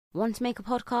Want to make a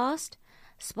podcast?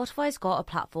 Spotify's got a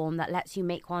platform that lets you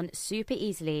make one super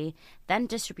easily, then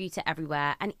distribute it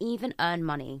everywhere and even earn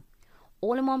money.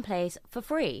 All in one place for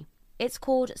free. It's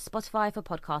called Spotify for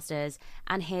Podcasters,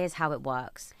 and here's how it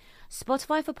works.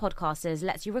 Spotify for Podcasters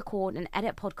lets you record and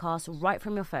edit podcasts right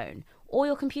from your phone or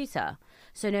your computer.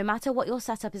 So no matter what your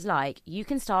setup is like, you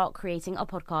can start creating a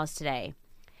podcast today.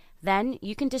 Then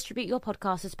you can distribute your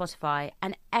podcast to Spotify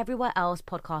and everywhere else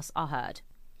podcasts are heard.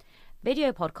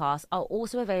 Video podcasts are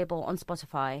also available on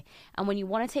Spotify, and when you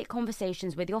want to take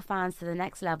conversations with your fans to the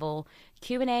next level,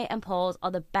 Q&A and polls are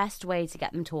the best way to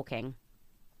get them talking.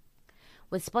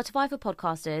 With Spotify for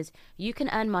Podcasters, you can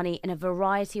earn money in a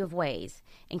variety of ways,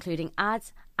 including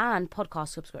ads and podcast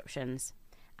subscriptions.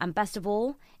 And best of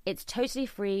all, it's totally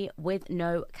free with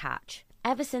no catch.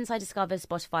 Ever since I discovered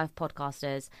Spotify for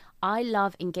Podcasters, I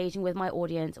love engaging with my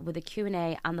audience with the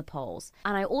Q&A and the polls.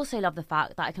 And I also love the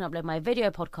fact that I can upload my video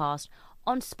podcast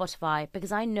onto Spotify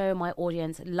because I know my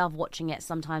audience love watching it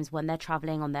sometimes when they're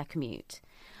traveling on their commute.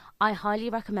 I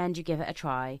highly recommend you give it a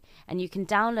try, and you can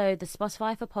download the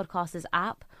Spotify for Podcasters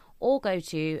app or go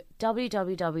to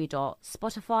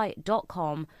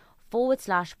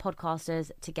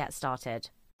www.spotify.com/podcasters to get started.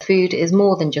 Food is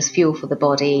more than just fuel for the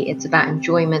body. It's about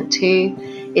enjoyment too.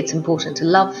 It's important to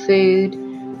love food,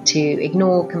 to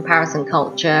ignore comparison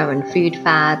culture and food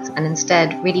fads, and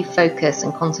instead really focus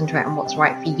and concentrate on what's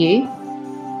right for you.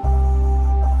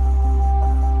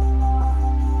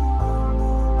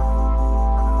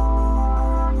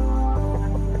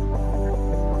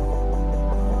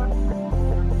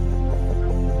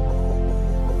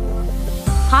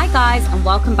 Hi guys, and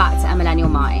welcome back to A Millennial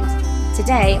Mind.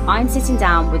 Today, I'm sitting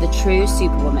down with a true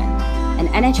superwoman, an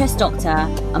NHS doctor,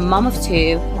 a mum of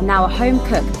two, and now a home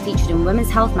cook featured in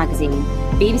Women's Health magazine,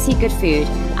 BBC Good Food,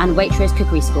 and Waitrose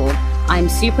Cookery School. I'm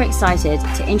super excited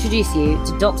to introduce you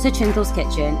to Dr. Chintal's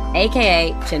Kitchen,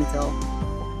 aka Chintal.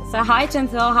 So hi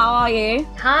Chintal, how are you?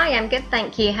 Hi, I'm good,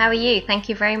 thank you. How are you? Thank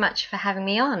you very much for having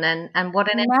me on, and what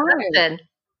an introduction.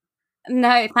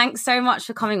 No, thanks so much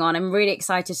for coming on. I'm really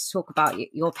excited to talk about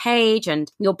your page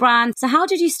and your brand. So how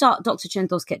did you start Dr.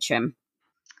 Chintal's Kitchen?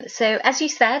 So as you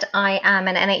said, I am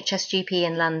an NHS GP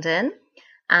in London.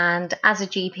 And as a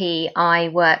GP, I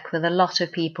work with a lot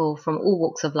of people from all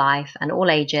walks of life and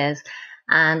all ages.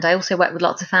 And I also work with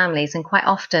lots of families. And quite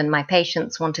often my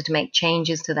patients wanted to make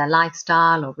changes to their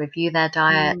lifestyle or review their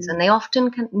diets. And they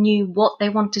often knew what they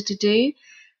wanted to do,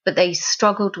 but they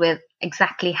struggled with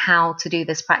exactly how to do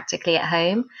this practically at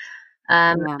home.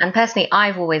 And personally,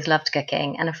 I've always loved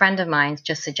cooking. And a friend of mine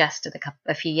just suggested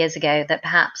a few years ago that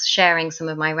perhaps sharing some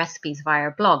of my recipes via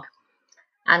a blog.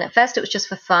 And at first it was just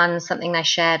for fun, something I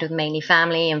shared with mainly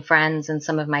family and friends and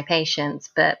some of my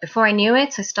patients. But before I knew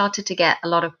it, I started to get a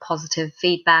lot of positive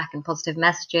feedback and positive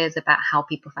messages about how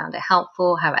people found it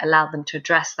helpful, how it allowed them to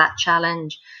address that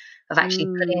challenge of actually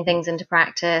putting things into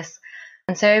practice.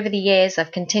 And so over the years,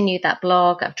 I've continued that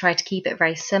blog. I've tried to keep it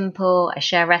very simple. I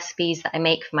share recipes that I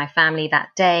make for my family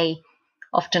that day,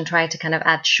 often try to kind of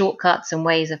add shortcuts and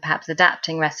ways of perhaps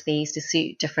adapting recipes to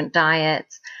suit different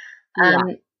diets.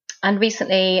 And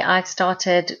recently, I've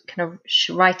started kind of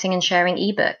writing and sharing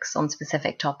ebooks on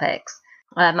specific topics.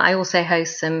 I also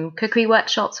host some cookery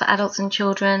workshops for adults and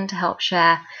children to help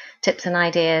share tips and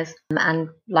ideas,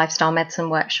 and lifestyle medicine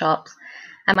workshops.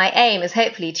 And my aim is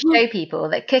hopefully to show people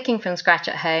that cooking from scratch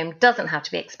at home doesn't have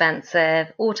to be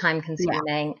expensive or time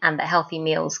consuming, and that healthy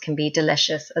meals can be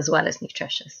delicious as well as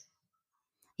nutritious.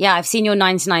 Yeah, I've seen your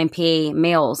 99p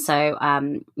meals, so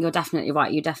you're definitely right.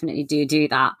 You definitely do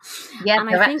that. Yeah, and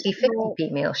they're actually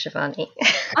 50p meals, Shivani.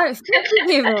 Oh,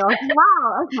 50p meals.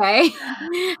 Wow, okay.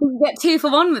 You get 2 for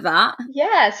 1 with that.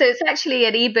 Yeah, so it's actually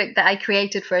an ebook that I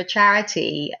created for a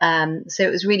charity. So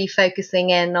it was really focusing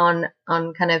in on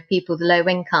kind of people with low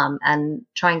income and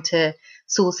trying to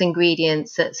source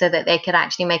ingredients so that they could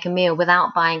actually make a meal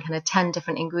without buying kind of 10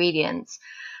 different ingredients.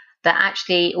 That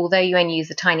actually, although you only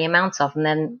use a tiny amount of them,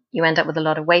 then you end up with a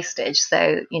lot of wastage. So,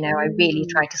 I really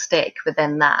try to stick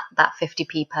within that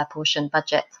 50p per portion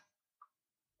budget.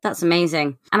 That's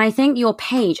amazing. And I think your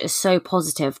page is so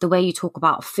positive. The way you talk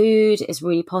about food is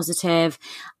really positive.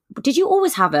 Did you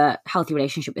always have a healthy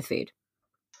relationship with food?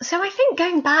 So I think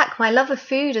going back, my love of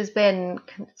food has been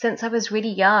since I was really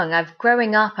young.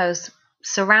 Growing up, I was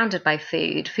surrounded by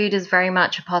food. Food is very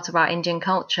much a part of our Indian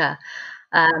culture.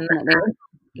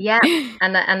 Yeah,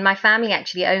 and my family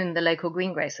actually owned the local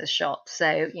greengrocer's shop, so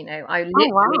I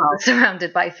literally was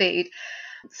surrounded by food.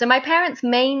 So my parents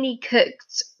mainly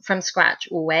cooked from scratch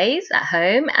always at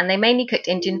home, and they mainly cooked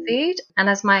Indian food. And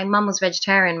as my mum was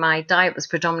vegetarian, my diet was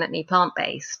predominantly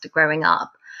plant-based growing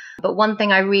up. But one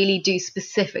thing I really do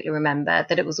specifically remember,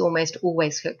 that it was almost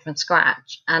always cooked from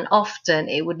scratch. And often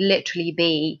it would literally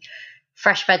be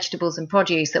fresh vegetables and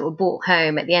produce that were brought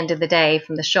home at the end of the day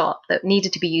from the shop that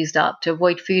needed to be used up to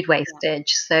avoid food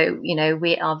wastage. So,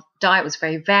 our diet was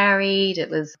very varied. It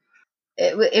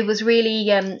was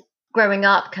really, growing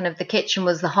up, kind of the kitchen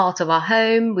was the heart of our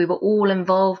home. We were all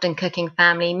involved in cooking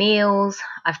family meals.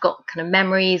 I've got kind of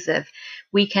memories of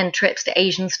weekend trips to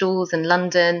Asian stores in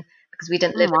London, because we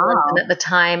didn't live in London at the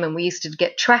time, and we used to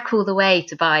trek all the way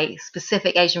to buy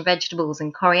specific Asian vegetables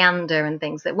and coriander and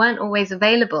things that weren't always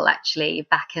available actually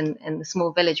back in the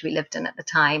small village we lived in at the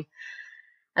time.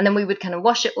 And then we would kind of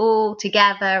wash it all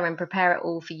together and prepare it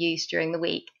all for use during the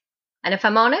week. And if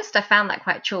I'm honest, I found that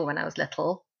quite a chore when I was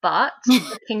little. But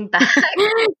looking back,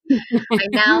 I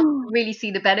now really see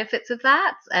the benefits of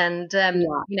that. And, and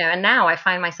now I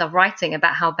find myself writing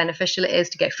about how beneficial it is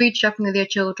to go food shopping with your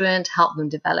children, to help them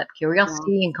develop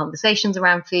curiosity and conversations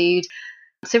around food.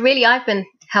 So really, I've been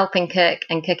helping cook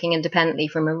and cooking independently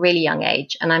from a really young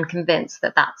age. And I'm convinced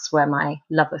that that's where my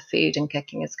love of food and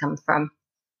cooking has come from.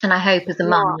 And I hope as a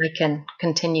mum, I can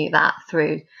continue that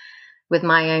through with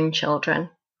my own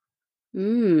children.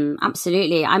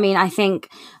 Absolutely. I mean, I think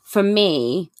for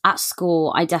me at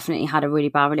school, I definitely had a really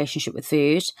bad relationship with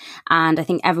food. And I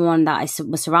think everyone that I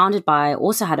was surrounded by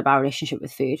also had a bad relationship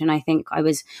with food. And I think I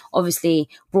was obviously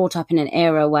brought up in an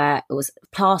era where it was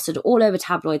plastered all over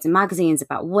tabloids and magazines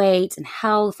about weight and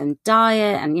health and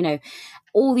diet and,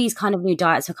 all these kind of new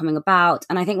diets are coming about.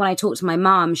 And I think when I talk to my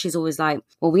mum, she's always like,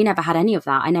 well, we never had any of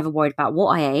that. I never worried about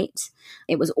what I ate.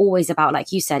 It was always about,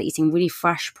 like you said, eating really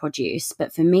fresh produce.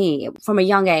 But for me, from a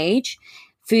young age,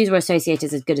 foods were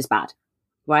associated as good as bad,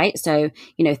 right? So,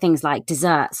 things like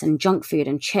desserts and junk food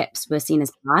and chips were seen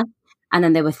as bad. And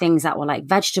then there were things that were like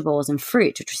vegetables and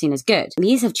fruit, which were seen as good.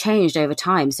 These have changed over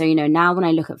time. So, now when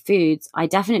I look at foods, I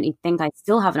definitely think I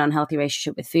still have an unhealthy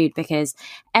relationship with food, because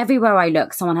everywhere I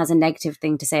look, someone has a negative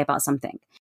thing to say about something.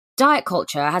 Diet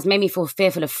culture has made me feel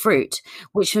fearful of fruit,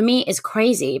 which for me is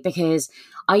crazy, because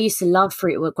I used to love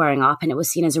fruit growing up and it was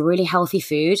seen as a really healthy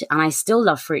food. And I still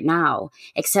love fruit now,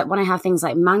 except when I have things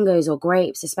like mangoes or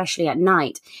grapes, especially at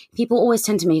night, people always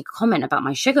tend to make a comment about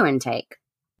my sugar intake.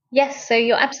 Yes, so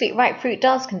you're absolutely right. Fruit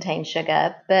does contain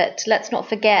sugar, but let's not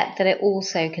forget that it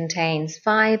also contains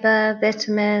fiber,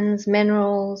 vitamins,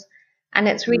 minerals, and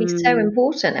it's really so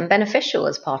important and beneficial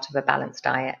as part of a balanced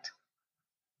diet.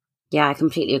 Yeah, I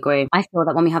completely agree. I feel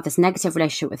that when we have this negative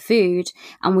relationship with food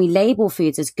and we label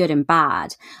foods as good and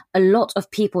bad, a lot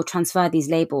of people transfer these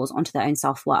labels onto their own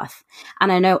self-worth.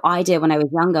 And I know I did when I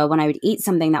was younger. When I would eat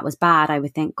something that was bad, I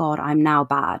would think, God, I'm now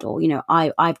bad, or,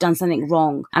 I've done something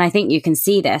wrong. And I think you can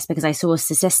see this because I saw a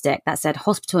statistic that said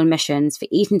hospital admissions for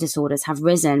eating disorders have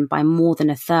risen by more than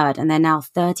a third, and they're now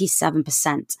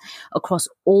 37% across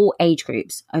all age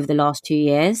groups over the last 2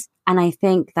 years. And I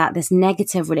think that this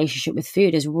negative relationship with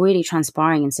food is really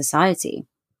transpiring in society.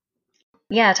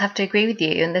 Yeah, I'd have to agree with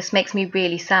you. And this makes me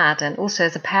really sad. And also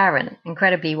as a parent,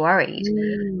 incredibly worried.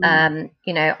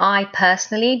 I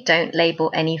personally don't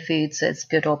label any foods as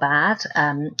good or bad.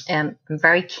 I'm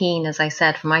very keen, as I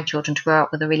said, for my children to grow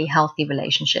up with a really healthy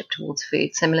relationship towards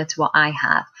food, similar to what I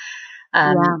have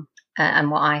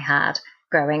and what I had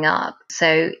growing up.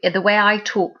 So the way I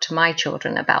talk to my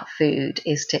children about food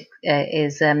is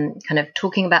kind of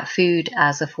talking about food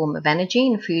as a form of energy,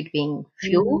 and food being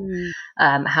fuel.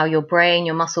 How your brain,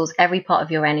 your muscles, every part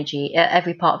of your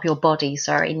body,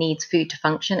 needs food to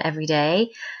function every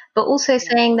day. But also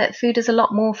saying that food is a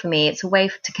lot more for me. It's a way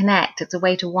to connect. It's a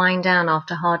way to wind down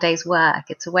after a hard day's work.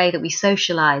 It's a way that we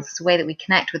socialize. It's a way that we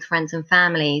connect with friends and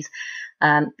families.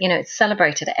 It's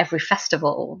celebrated at every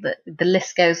festival. The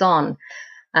list goes on.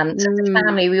 So as a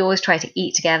family, we always try to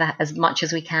eat together as much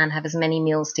as we can, have as many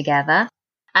meals together.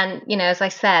 And, as I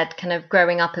said, kind of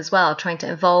growing up as well, trying to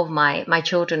involve my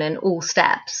children in all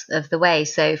steps of the way.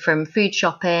 So from food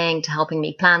shopping to helping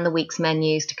me plan the week's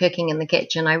menus to cooking in the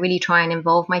kitchen, I really try and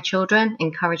involve my children,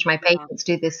 encourage my patients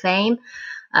to do the same.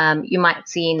 You might have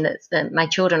seen that my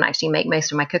children actually make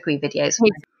most of my cookery videos.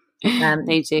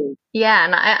 They do. Yeah,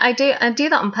 and I do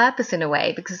that on purpose in a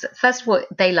way, because first of all,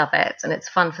 they love it and it's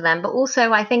fun for them. But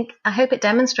also I hope it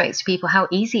demonstrates to people how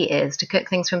easy it is to cook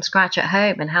things from scratch at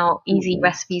home and how easy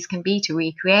recipes can be to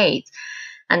recreate.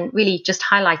 And really just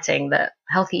highlighting that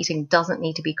healthy eating doesn't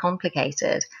need to be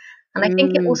complicated. And I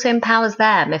think it also empowers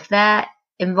them if they're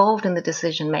involved in the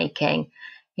decision making.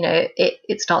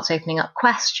 It starts opening up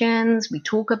questions. We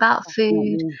talk about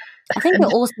food. I think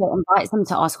it also invites them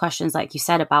to ask questions, like you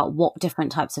said, about what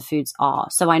different types of foods are.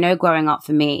 So I know growing up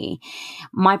for me,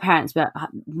 my parents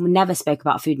never spoke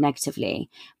about food negatively.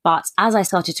 But as I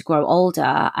started to grow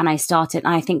older and I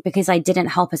think because I didn't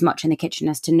help as much in the kitchen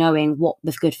as to knowing what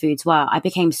the good foods were, I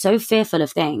became so fearful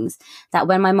of things that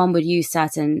when my mom would use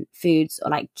certain foods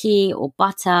or like ghee or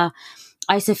butter,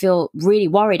 I used to feel really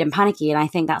worried and panicky. And I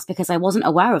think that's because I wasn't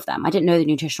aware of them. I didn't know the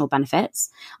nutritional benefits.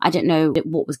 I didn't know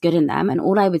what was good in them. And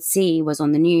all I would see was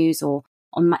on the news or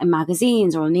in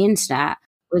magazines or on the internet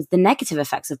was the negative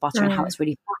effects of butter and how it's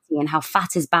really fatty and how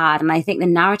fat is bad. And I think the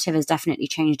narrative has definitely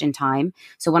changed in time.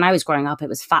 So when I was growing up, it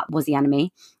was fat was the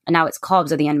enemy. And now it's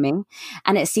carbs are the enemy.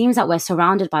 And it seems that we're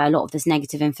surrounded by a lot of this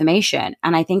negative information.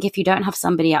 And I think if you don't have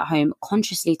somebody at home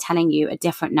consciously telling you a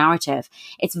different narrative,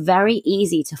 it's very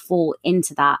easy to fall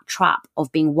into that trap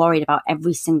of being worried about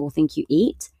every single thing you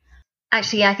eat.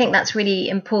 Actually, I think that's really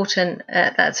important.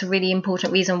 That's a really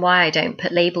important reason why I don't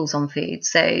put labels on food.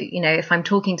 So, if I'm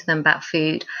talking to them about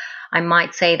food, I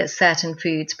might say that certain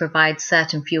foods provide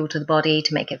certain fuel to the body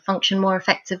to make it function more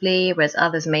effectively, whereas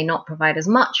others may not provide as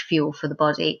much fuel for the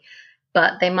body,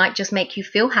 but they might just make you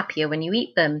feel happier when you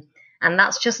eat them. And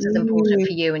that's just as important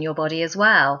for you and your body as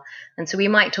well. And so we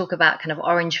might talk about kind of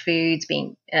orange foods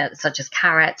being such as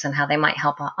carrots and how they might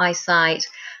help our eyesight.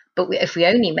 But if we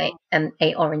only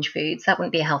ate orange foods, that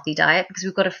wouldn't be a healthy diet because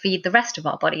we've got to feed the rest of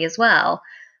our body as well.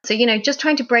 So, just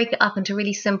trying to break it up into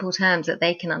really simple terms that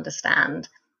they can understand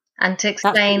and to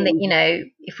explain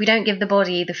that, if we don't give the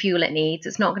body the fuel it needs,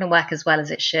 it's not going to work as well as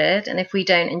it should. And if we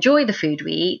don't enjoy the food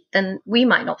we eat, then we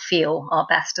might not feel our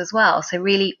best as well. So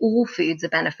really all foods are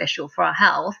beneficial for our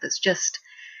health. It's just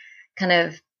kind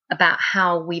of about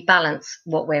how we balance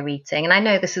what we're eating. And I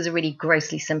know this is a really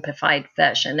grossly simplified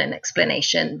version and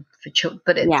explanation for children,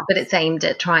 but it's aimed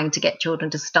at trying to get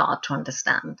children to start to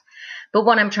understand. But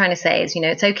what I'm trying to say is,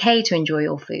 it's okay to enjoy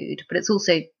your food, but it's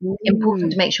also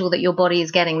important to make sure that your body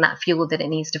is getting that fuel that it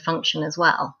needs to function as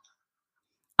well.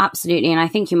 Absolutely. And I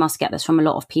think you must get this from a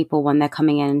lot of people when they're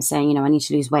coming in and saying, I need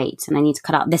to lose weight and I need to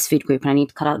cut out this food group and I need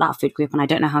to cut out that food group and I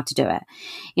don't know how to do it.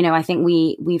 I think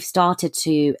we've started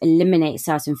to eliminate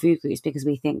certain food groups because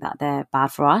we think that they're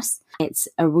bad for us. It's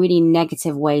a really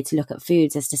negative way to look at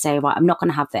foods is to say, right, I'm not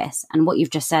going to have this. And what you've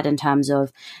just said in terms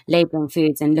of labeling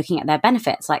foods and looking at their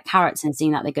benefits like carrots and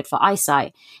seeing that they're good for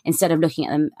eyesight instead of looking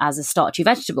at them as a starchy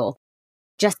vegetable.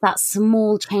 Just that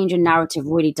small change in narrative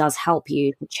really does help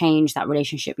you to change that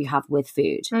relationship you have with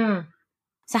food.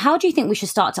 So how do you think we should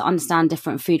start to understand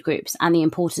different food groups and the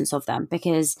importance of them?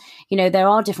 Because, there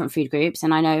are different food groups.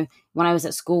 And I know when I was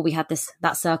at school, we had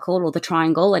that circle or the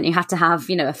triangle and you had to have,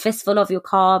 a fistful of your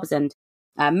carbs and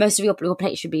most of your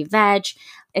plate should be veg.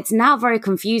 It's now very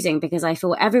confusing because I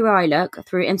feel everywhere I look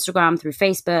through Instagram, through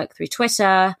Facebook, through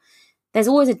Twitter, there's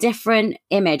always a different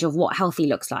image of what healthy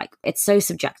looks like. It's so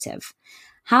subjective.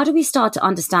 How do we start to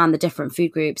understand the different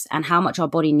food groups and how much our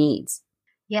body needs?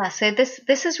 Yeah, so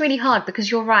this is really hard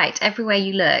because you're right. Everywhere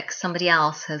you look, somebody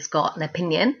else has got an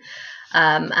opinion.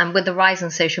 And with the rise in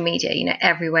social media,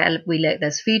 everywhere we look,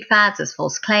 there's food fads, there's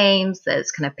false claims,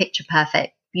 there's kind of picture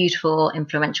perfect, beautiful,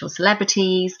 influential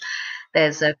celebrities.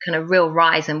 There's a kind of real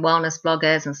rise in wellness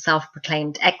bloggers and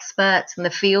self-proclaimed experts in the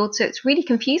field. So it's really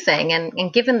confusing.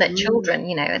 And given that children,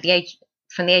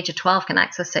 from the age of 12 can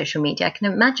access social media, I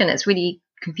can imagine it's really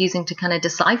confusing to kind of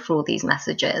decipher all these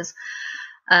messages.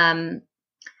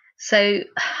 So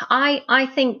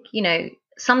I think,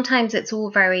 sometimes it's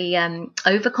all very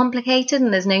overcomplicated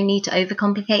and there's no need to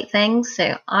overcomplicate things.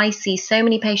 So I see so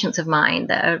many patients of mine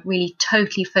that are really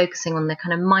totally focusing on the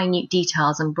kind of minute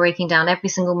details and breaking down every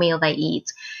single meal they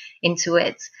eat into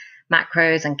its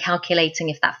macros and calculating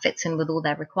if that fits in with all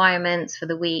their requirements for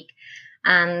the week.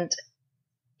 And,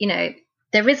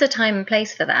 there is a time and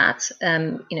place for that,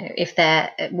 if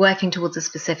they're working towards a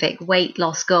specific weight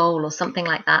loss goal or something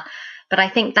like that. But I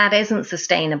think that isn't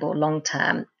sustainable long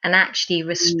term, and actually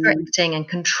restricting and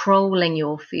controlling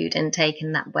your food intake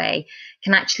in that way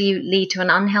can actually lead to an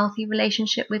unhealthy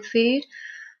relationship with food.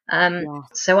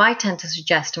 So I tend to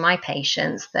suggest to my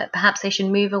patients that perhaps they should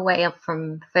move away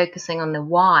from focusing on the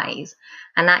whys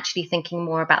and actually thinking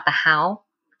more about the how.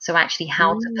 So actually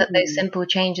how to put those simple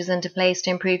changes into place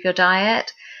to improve your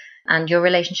diet and your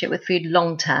relationship with food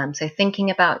long term. So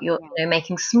thinking about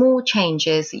making small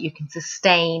changes that you can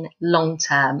sustain long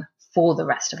term for the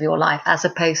rest of your life, as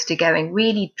opposed to going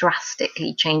really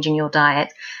drastically changing your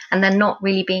diet and then not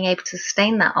really being able to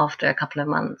sustain that after a couple of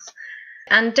months.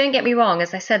 And don't get me wrong,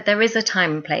 as I said, there is a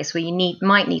time and place where you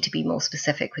might need to be more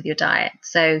specific with your diet.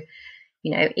 So,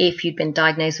 if you'd been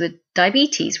diagnosed with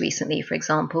diabetes recently, for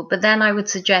example. But then I would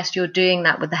suggest you're doing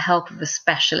that with the help of a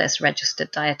specialist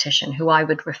registered dietitian who I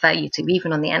would refer you to.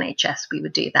 Even on the NHS, we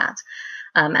would do that.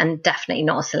 And definitely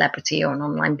not a celebrity or an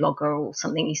online blogger or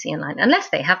something you see online, unless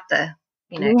they have the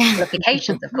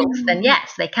qualifications, of course. Then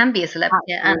yes, they can be a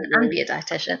celebrity and be a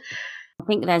dietitian. I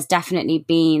think there's definitely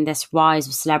been this rise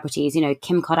of celebrities.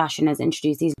 Kim Kardashian has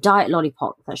introduced these diet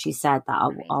lollipops that she said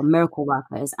that are miracle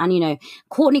workers. And,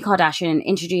 Kourtney Kardashian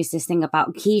introduced this thing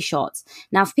about ghee shots.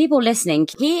 Now, for people listening,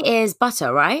 ghee is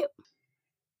butter, right?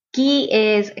 Ghee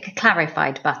is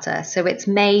clarified butter. So it's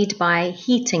made by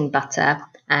heating butter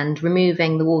and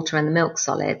removing the water and the milk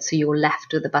solid. So you're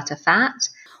left with the butter fat.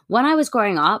 When I was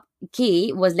growing up,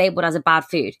 ghee was labeled as a bad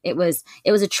food. It was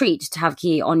a treat to have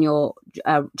ghee on your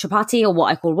chapati, or what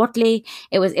I call rotli.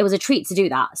 It was a treat to do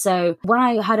that. So when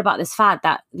I heard about this fad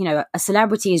that a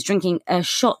celebrity is drinking a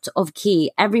shot of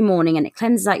ghee every morning and it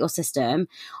cleanses out your system,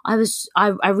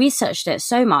 I researched it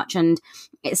so much, and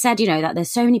it said that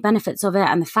there's so many benefits of it,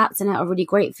 and the fats in it are really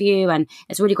great for you, and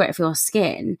it's really great for your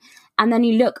skin. And then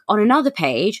you look on another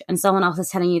page and someone else is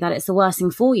telling you that it's the worst thing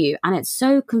for you. And it's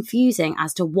so confusing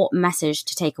as to what message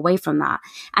to take away from that.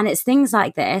 And it's things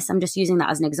like this. I'm just using that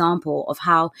as an example of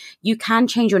how you can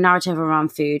change your narrative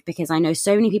around food, because I know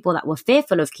so many people that were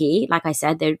fearful of ghee. Like I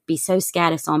said, they'd be so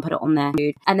scared if someone put it on their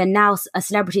food. And then now a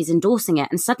celebrity is endorsing it.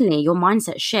 And suddenly your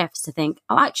mindset shifts to think,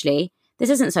 oh, actually, this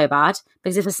isn't so bad,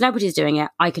 because if a celebrity is doing it,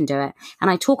 I can do it.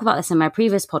 And I talk about this in my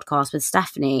previous podcast with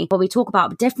Stephanie, where we talk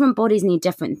about different bodies need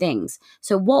different things.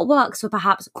 So what works for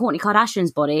perhaps Kourtney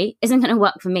Kardashian's body isn't going to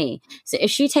work for me. So if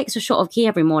she takes a shot of ghee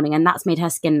every morning and that's made her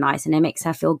skin nice and it makes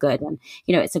her feel good, and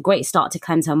it's a great start to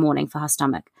cleanse her morning for her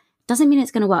stomach, doesn't mean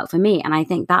it's going to work for me. And I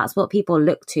think that's what people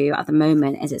look to at the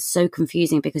moment, is it's so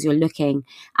confusing because you're looking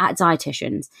at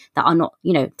dietitians that are not,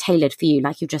 tailored for you.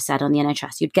 Like you just said, on the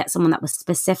NHS, you'd get someone that was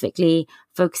specifically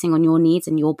focusing on your needs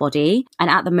and your body. And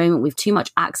at the moment, we've too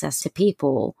much access to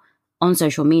people on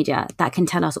social media that can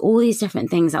tell us all these different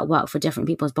things that work for different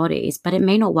people's bodies, but it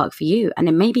may not work for you. And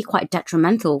it may be quite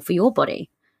detrimental for your body.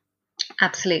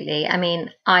 Absolutely. I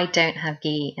mean, I don't have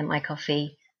ghee in my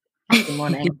coffee every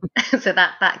morning. So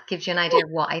that gives you an idea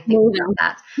of what I think about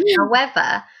that.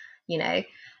 However,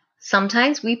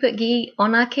 sometimes we put ghee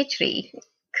on our khichdi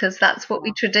because that's what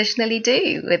we traditionally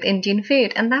do with Indian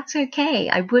food, and that's okay.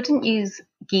 I wouldn't use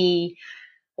ghee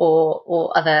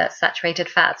or other saturated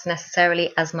fats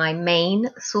necessarily as my main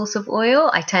source of oil.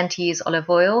 I tend to use olive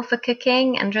oil for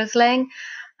cooking and drizzling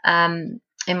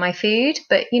in my food,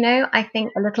 but I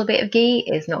think a little bit of ghee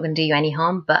is not going to do you any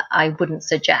harm, but I wouldn't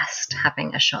suggest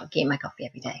having a shot of ghee in my coffee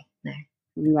every day. No.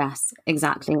 Yes,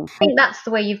 exactly. I think that's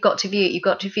the way you've got to view it. You've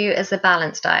got to view it as a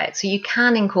balanced diet. So you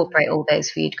can incorporate all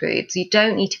those food groups. You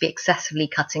don't need to be excessively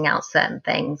cutting out certain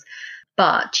things,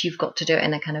 but you've got to do it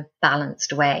in a kind of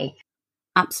balanced way.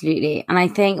 Absolutely. And I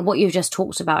think what you've just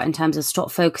talked about in terms of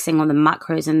stop focusing on the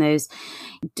macros and those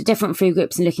different food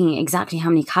groups and looking at exactly how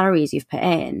many calories you've put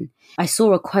in. I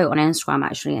saw a quote on Instagram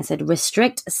actually, and it said,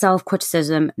 restrict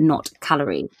self-criticism, not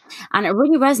calories. And it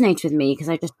really resonated with me because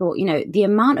I just thought, the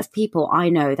amount of people I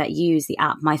know that use the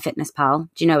app MyFitnessPal,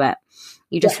 do you know it?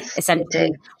 You just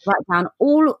essentially write down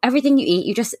everything you eat.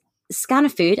 You just scan a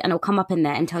food and it'll come up in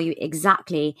there and tell you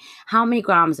exactly how many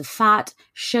grams of fat,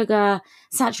 sugar,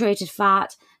 saturated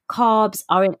fat, carbs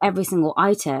are in every single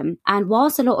item. And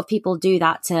whilst a lot of people do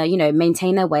that to,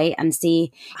 maintain their weight and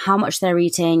see how much they're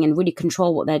eating and really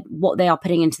control what they are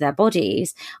putting into their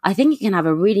bodies, I think it can have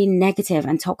a really negative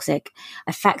and toxic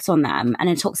effect on them, and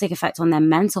a toxic effect on their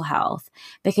mental health.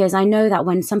 Because I know that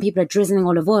when some people are drizzling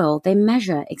olive oil, they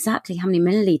measure exactly how many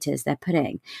milliliters they're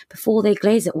putting before they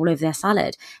glaze it all over their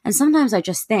salad. And sometimes I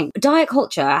just think diet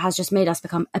culture has just made us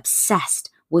become obsessed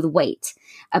with weight,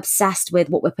 obsessed with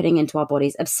what we're putting into our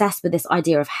bodies, obsessed with this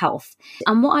idea of health.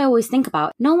 And what I always think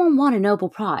about, no one won a Nobel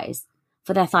Prize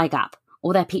for their thigh gap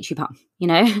or their peachy bum,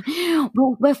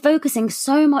 We're focusing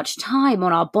so much time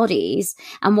on our bodies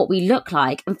and what we look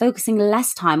like, and focusing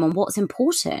less time on what's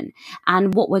important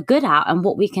and what we're good at and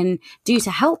what we can do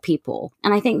to help people.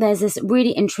 And I think there's this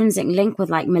really intrinsic link with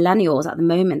like millennials at the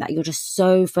moment, that you're just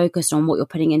so focused on what you're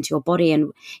putting into your body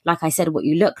and, like I said, what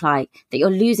you look like, that you're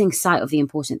losing sight of the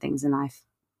important things in life.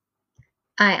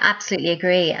 I absolutely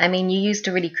agree. I mean, you used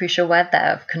a really crucial word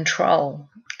there of control.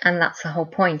 And that's the whole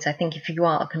point. I think if you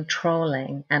are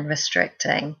controlling and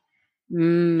restricting,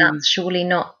 that's surely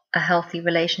not a healthy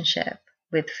relationship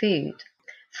with food.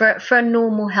 For a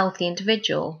normal, healthy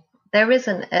individual, there is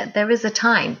a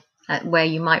time where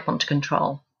you might want to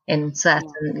control in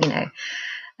certain,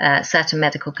 certain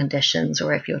medical conditions,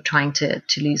 or if you're trying to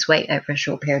lose weight over a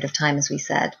short period of time, as we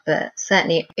said. But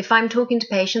certainly, if I'm talking to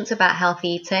patients about healthy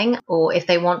eating, or if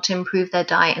they want to improve their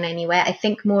diet in any way, I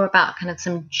think more about kind of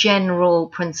some general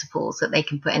principles that they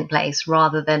can put in place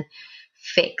rather than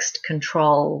fixed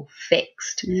control,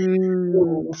 fixed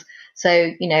rules. So,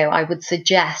 I would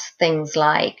suggest things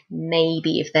like,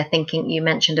 maybe if they're thinking, you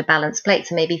mentioned a balanced plate,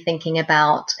 so maybe thinking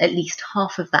about at least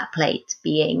half of that plate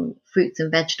being fruits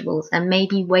and vegetables, and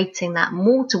maybe weighting that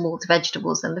more towards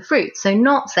vegetables than the fruits. So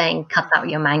not saying cut out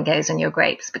your mangoes and your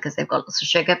grapes because they've got lots of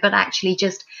sugar, but actually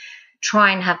just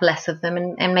try and have less of them,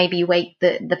 and maybe weight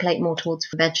the plate more towards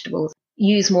vegetables.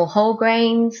 Use more whole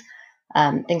grains.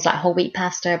 Things like whole wheat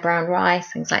pasta, brown rice,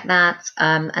 things like that.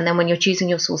 And then when you're choosing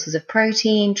your sources of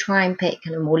protein, try and pick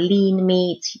kind of more lean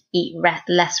meat, eat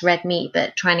less red meat,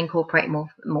 but try and incorporate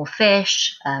more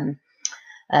fish,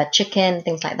 chicken,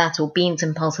 things like that, or beans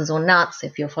and pulses or nuts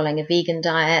if you're following a vegan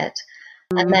diet.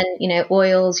 And then,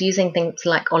 oils, using things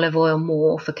like olive oil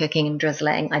more for cooking and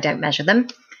drizzling. I don't measure them.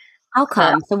 How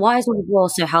come? So why is olive oil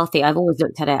so healthy? I've always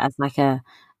looked at it as like a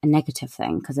negative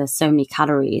thing because there's so many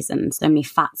calories and so many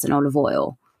fats in olive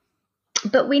oil.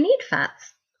 But we need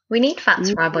fats. We need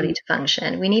fats for our body to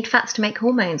function. We need fats to make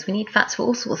hormones. We need fats for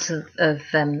all sorts of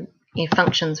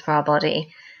functions for our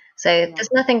body. So there's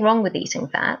nothing wrong with eating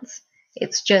fats.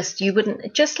 It's just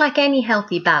just like any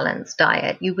healthy balanced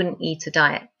diet, you wouldn't eat a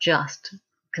diet just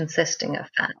consisting of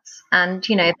fats. And,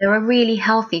 there are really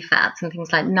healthy fats and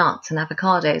things like nuts and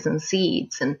avocados and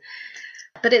seeds,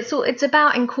 but it's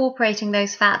about incorporating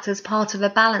those fats as part of a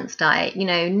balanced diet.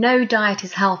 No diet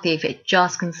is healthy if it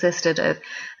just consisted of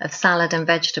salad and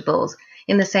vegetables.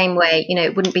 In the same way,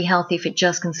 it wouldn't be healthy if it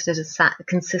just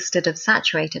consisted of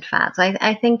saturated fats.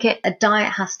 I think a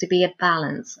diet has to be a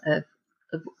balance of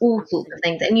all sorts of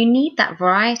things, and you need that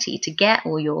variety to get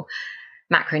all your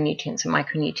macronutrients and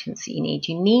micronutrients that you need.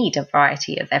 You need a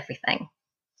variety of everything.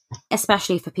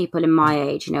 Especially for people in my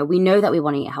age, we know that we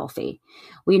want to eat healthy.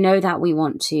 We know that we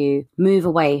want to move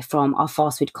away from our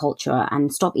fast food culture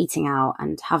and stop eating out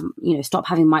and stop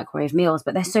having microwave meals,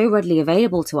 but they're so readily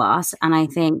available to us. And I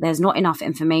think there's not enough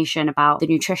information about the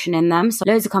nutrition in them. So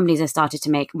loads of companies have started to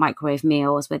make microwave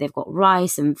meals where they've got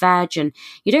rice and veg, and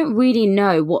you don't really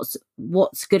know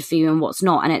what's good for you and what's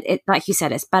not. And it like you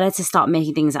said, it's better to start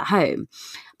making things at home.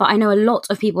 But I know a lot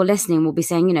of people listening will be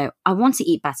saying, I want to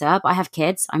eat better, but I have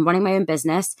kids. I'm running my own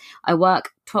business. I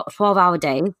work 12-hour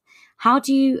days. How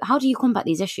do you combat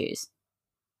these issues?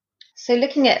 So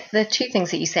looking at the two things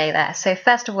that you say there. So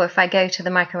first of all, if I go to the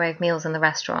microwave meals in the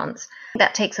restaurants,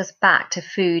 that takes us back to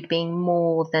food being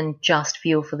more than just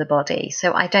fuel for the body.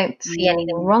 So I don't see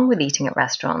anything wrong with eating at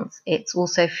restaurants. It's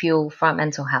also fuel for our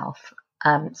mental health.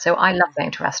 So I love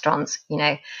going to restaurants.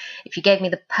 If you gave me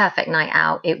the perfect night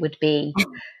out, it would be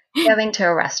going to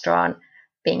a restaurant,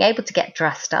 being able to get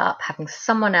dressed up, having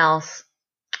someone else,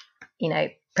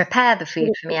 prepare the food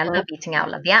for me. I love eating out.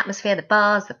 I love the atmosphere, the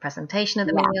bars, the presentation of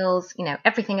the meals,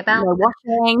 everything about it.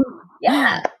 Washing.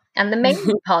 Yeah. And the main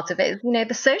part of it is,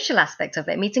 the social aspect of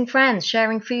it, meeting friends,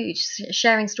 sharing food,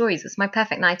 sharing stories. It's my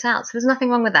perfect night out. So there's nothing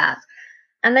wrong with that.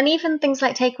 And then even things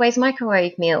like takeaways,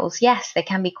 microwave meals, yes, they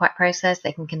can be quite processed.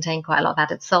 They can contain quite a lot of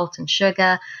added salt and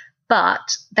sugar,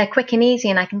 but they're quick and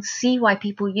easy, and I can see why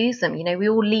people use them. We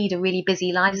all lead a really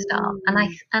busy lifestyle. And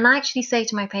I actually say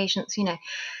to my patients,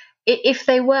 if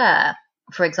they were,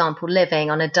 for example, living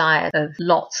on a diet of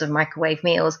lots of microwave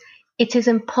meals, it is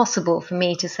impossible for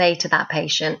me to say to that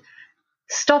patient,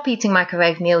 stop eating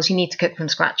microwave meals, you need to cook from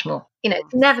scratch more.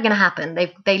 It's never going to happen.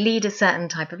 They lead a certain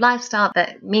type of lifestyle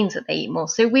that means that they eat more.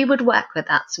 So we would work with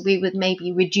that. So we would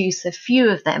maybe reduce a few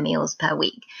of their meals per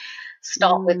week.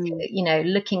 Start with,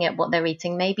 looking at what they're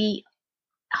eating, maybe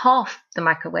half the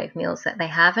microwave meals that they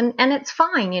have. And it's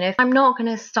fine. I'm not going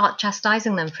to start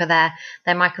chastising them for their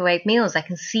microwave meals. I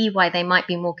can see why they might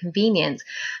be more convenient,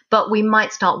 but we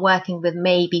might start working with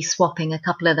maybe swapping a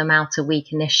couple of them out a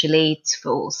week initially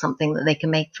for something that they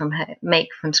can make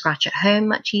from scratch at home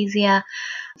much easier.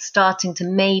 Starting to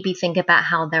maybe think about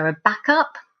how they're a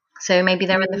backup. So maybe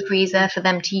they're in the freezer for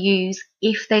them to use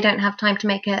if they don't have time to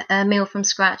make a meal from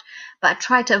scratch. But I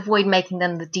try to avoid making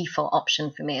them the default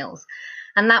option for meals.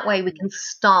 And that way we can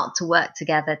start to work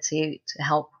together to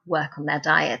help work on their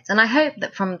diets. And I hope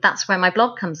that's where my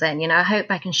blog comes in. I hope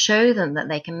I can show them that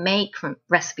they can make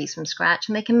recipes from scratch,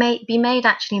 and they can be made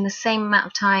actually in the same amount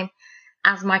of time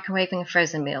as microwaving a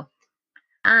frozen meal.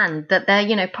 And that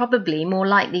they're, probably more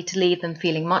likely to leave them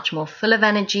feeling much more full of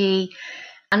energy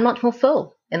and much more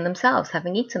full in themselves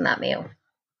having eaten that meal.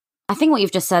 I think what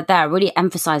you've just said there really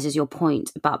emphasizes your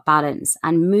point about balance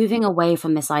and moving away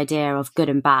from this idea of good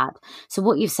and bad. So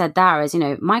what you've said there is,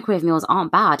 microwave meals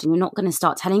aren't bad, and you're not going to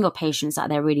start telling your patients that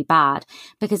they're really bad,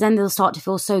 because then they'll start to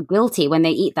feel so guilty when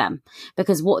they eat them,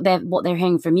 because what they're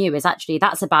hearing from you is actually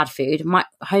that's a bad food. My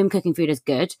home cooking food is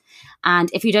good, and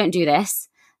if you don't do this,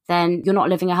 then you're not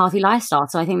living a healthy lifestyle.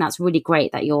 So I think that's really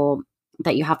great that you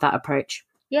have that approach.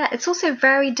 Yeah, it's also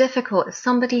very difficult if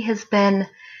somebody has been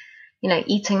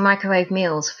eating microwave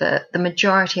meals for the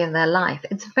majority of their life.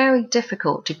 It's very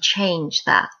difficult to change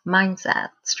that mindset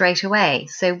straight away.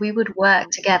 So we would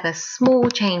work together, small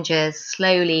changes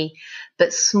slowly,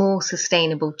 but small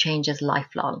sustainable changes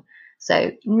lifelong.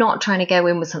 So not trying to go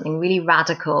in with something really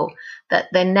radical that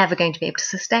they're never going to be able to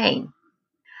sustain.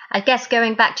 I guess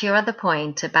going back to your other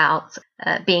point about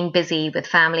being busy with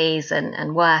families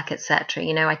and work, etc.,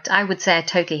 I would say I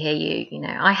totally hear you.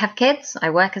 I have kids.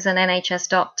 I work as an NHS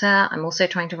doctor. I'm also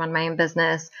trying to run my own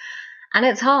business. And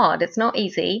it's hard. It's not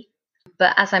easy.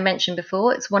 But as I mentioned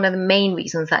before, it's one of the main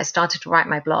reasons that I started to write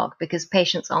my blog, because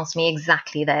patients ask me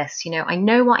exactly this. I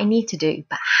know what I need to do,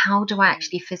 but how do I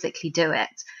actually physically do it?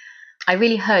 I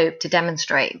really hope to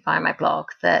demonstrate via my blog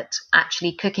that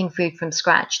actually cooking food from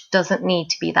scratch doesn't need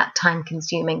to be that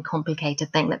time-consuming,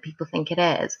 complicated thing that people think it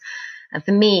is. And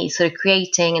for me, sort of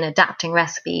creating and adapting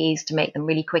recipes to make them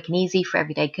really quick and easy for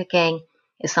everyday cooking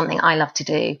is something I love to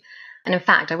do. And in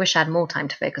fact, I wish I had more time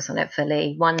to focus on it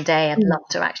fully. One day I'd love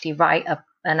to actually write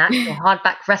an actual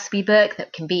hardback recipe book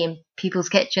that can be in people's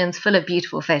kitchens full of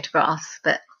beautiful photographs.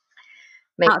 But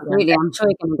absolutely, I'm sure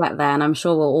you can get there, and I'm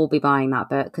sure we'll all be buying that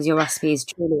book because your recipes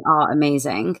truly are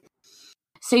amazing.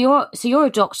 So you're a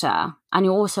doctor and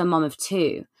you're also a mom of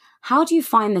two. How do you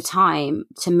find the time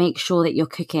to make sure that you're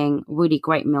cooking really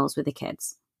great meals with the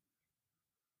kids?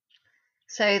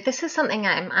 So this is something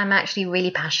I'm actually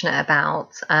really passionate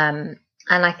about. And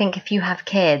I think if you have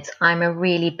kids, I'm a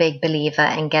really big believer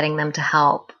in getting them to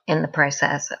help in the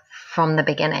process from the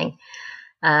beginning.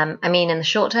 In the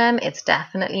short term, it's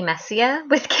definitely messier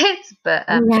with kids, but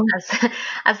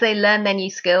as they learn their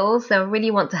new skills, they'll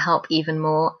really want to help even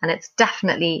more. And it's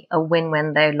definitely a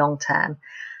win-win, though, long term.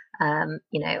 I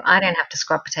don't have to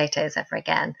scrub potatoes ever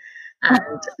again.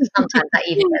 And sometimes I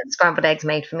even get scrambled eggs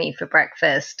made for me for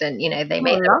breakfast. And, they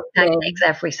make their pancakes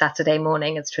every Saturday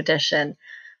morning as tradition.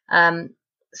 I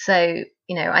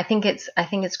think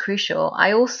it's crucial.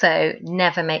 I also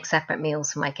never make separate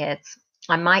meals for my kids.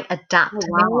 I might adapt a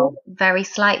meal very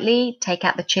slightly, take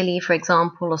out the chili, for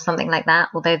example, or something like that,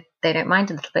 although they don't mind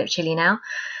a little bit of chili now.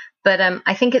 But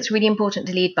I think it's really important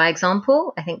to lead by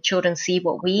example. I think children see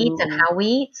what we eat and how we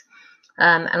eat.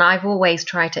 And I've always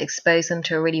tried to expose them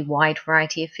to a really wide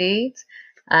variety of foods.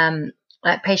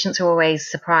 Patients are always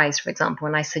surprised, for example,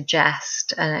 when I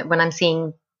suggest, when I'm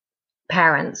seeing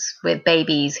parents with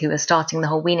babies who are starting the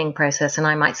whole weaning process, and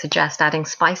I might suggest adding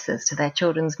spices to their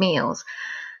children's meals.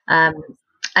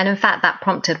 And in fact, that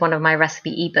prompted one of my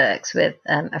recipe ebooks with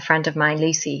a friend of mine,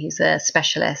 Lucy, who's a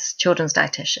specialist children's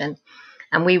dietitian.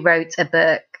 And we wrote a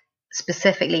book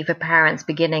specifically for parents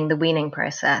beginning the weaning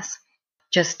process,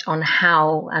 just on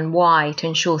how and why to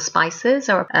ensure spices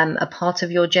are a part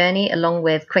of your journey, along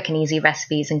with quick and easy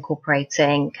recipes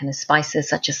incorporating kind of spices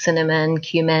such as cinnamon,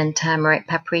 cumin, turmeric,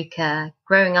 paprika.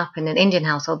 Growing up in an Indian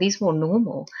household, these were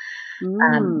normal.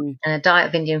 And a diet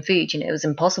of Indian food, it was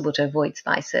impossible to avoid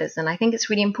spices. And I think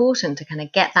it's really important to kind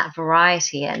of get that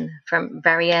variety in from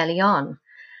very early on.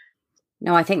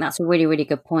 No, I think that's a really, really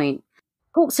good point.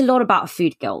 Talks a lot about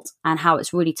food guilt and how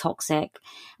it's really toxic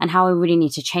and how we really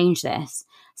need to change this.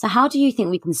 So how do you think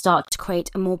we can start to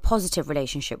create a more positive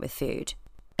relationship with food?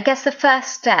 I guess the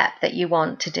first step that you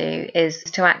want to do is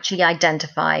to actually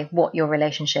identify what your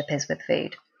relationship is with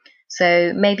food.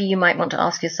 So maybe you might want to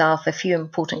ask yourself a few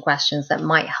important questions that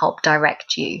might help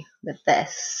direct you with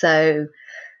this. So,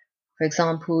 for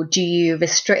example, do you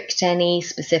restrict any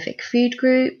specific food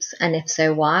groups? And if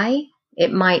so, why?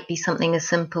 It might be something as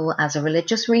simple as a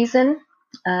religious reason,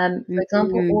 for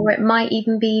example, or it might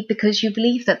even be because you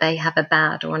believe that they have a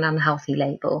bad or an unhealthy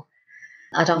label.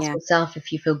 I'd ask yourself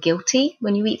if you feel guilty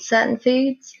when you eat certain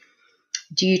foods.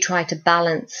 Do you try to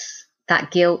balance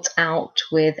that guilt out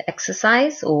with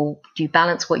exercise, or do you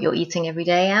balance what you're eating every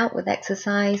day out with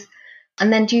exercise?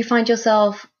 And then do you find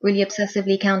yourself really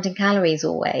obsessively counting calories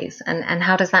always? And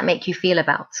how does that make you feel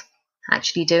about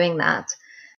actually doing that?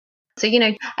 So,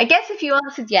 I guess if you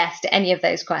answered yes to any of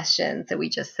those questions that we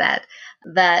just said,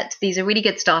 that these are really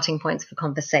good starting points for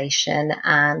conversation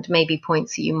and maybe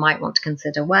points that you might want to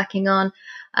consider working on.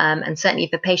 And certainly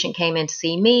if a patient came in to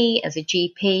see me as a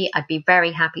GP, I'd be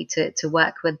very happy to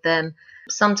work with them.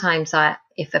 Sometimes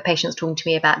if a patient's talking to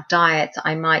me about diet,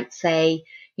 I might say,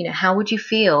 how would you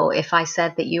feel if I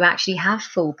said that you actually have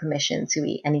full permission to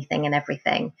eat anything and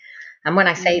everything? And when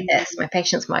I say this, my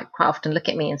patients might quite often look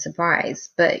at me in surprise.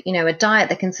 But, a diet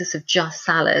that consists of just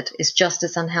salad is just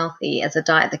as unhealthy as a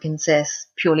diet that consists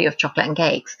purely of chocolate and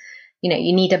cakes.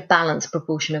 You need a balanced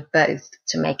proportion of both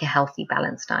to make a healthy,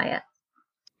 balanced diet.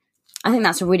 I think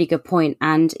that's a really good point.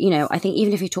 And, I think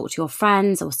even if you talk to your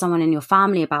friends or someone in your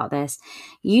family about this,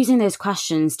 using those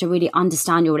questions to really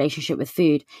understand your relationship with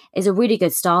food is a really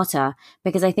good starter.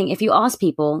 Because I think if you ask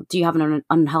people, do you have an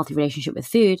unhealthy relationship with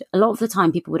food? A lot of the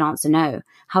time people would answer no.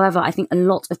 However, I think a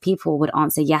lot of people would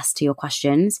answer yes to your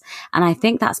questions. And I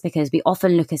think that's because we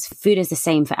often look at food as the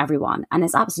same for everyone. And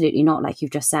it's absolutely not, like you've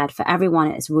just said. For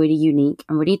everyone, it's really unique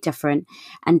and really different.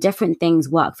 And different things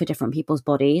work for different people's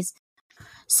bodies.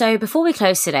 So before we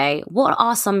close today, what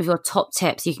are some of your top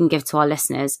tips you can give to our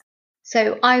listeners?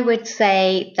 So I would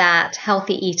say that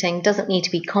healthy eating doesn't need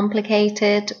to be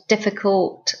complicated,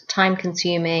 difficult,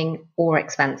 time-consuming, or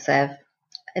expensive.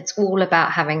 It's all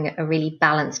about having a really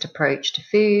balanced approach to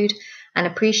food and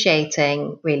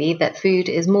appreciating really that food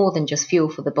is more than just fuel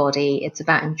for the body. It's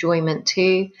about enjoyment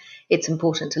too. It's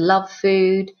important to love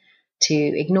food, to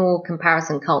ignore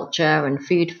comparison culture and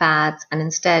food fads, and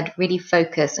instead really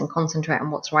focus and concentrate on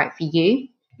what's right for you.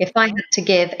 If I had to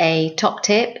give a top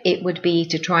tip, it would be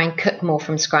to try and cook more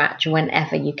from scratch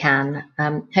whenever you can.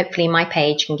 Hopefully my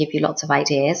page can give you lots of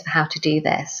ideas for how to do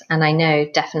this. And I know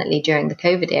definitely during the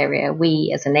COVID era,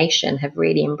 we as a nation have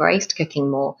really embraced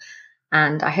cooking more.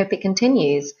 And I hope it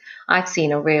continues. I've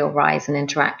seen a real rise in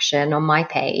interaction on my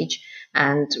page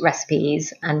and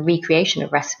recipes and recreation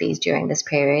of recipes during this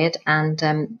period.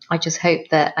 And I just hope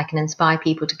that I can inspire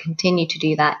people to continue to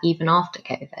do that even after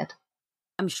COVID.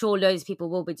 I'm sure loads of people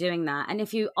will be doing that. And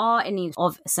if you are in need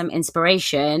of some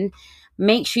inspiration,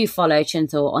 make sure you follow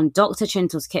Chintal on Dr.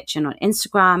 Chintal's Kitchen on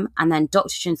Instagram and then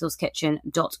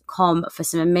drchintalskitchen.com for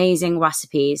some amazing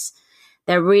recipes.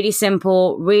 They're really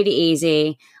simple, really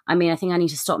easy. I mean, I think I need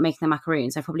to stop making the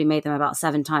macaroons. I probably made them about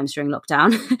 7 times during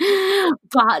lockdown,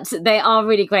 but they are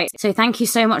really great. So thank you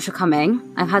so much for coming.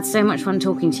 I've had so much fun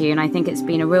talking to you, and I think it's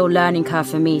been a real learning curve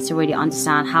for me to really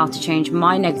understand how to change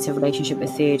my negative relationship with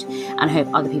food, and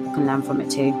hope other people can learn from it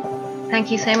too.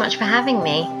 Thank you so much for having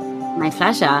me. My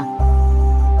pleasure.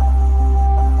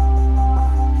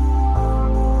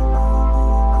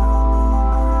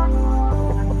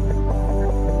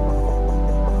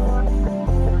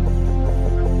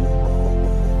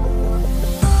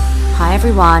 Hi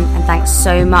everyone, and thanks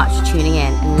so much for tuning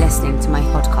in and listening to my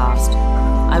podcast.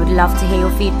 I would love to hear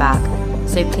your feedback,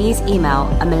 so please email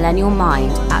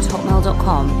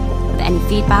amillennialmind@hotmail.com with any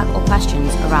feedback or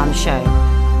questions around the show.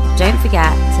 Don't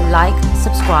forget to like,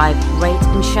 subscribe, rate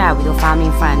and share with your family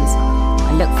and friends.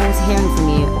 I look forward to hearing from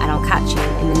you, and I'll catch you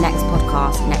in the next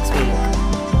podcast next week.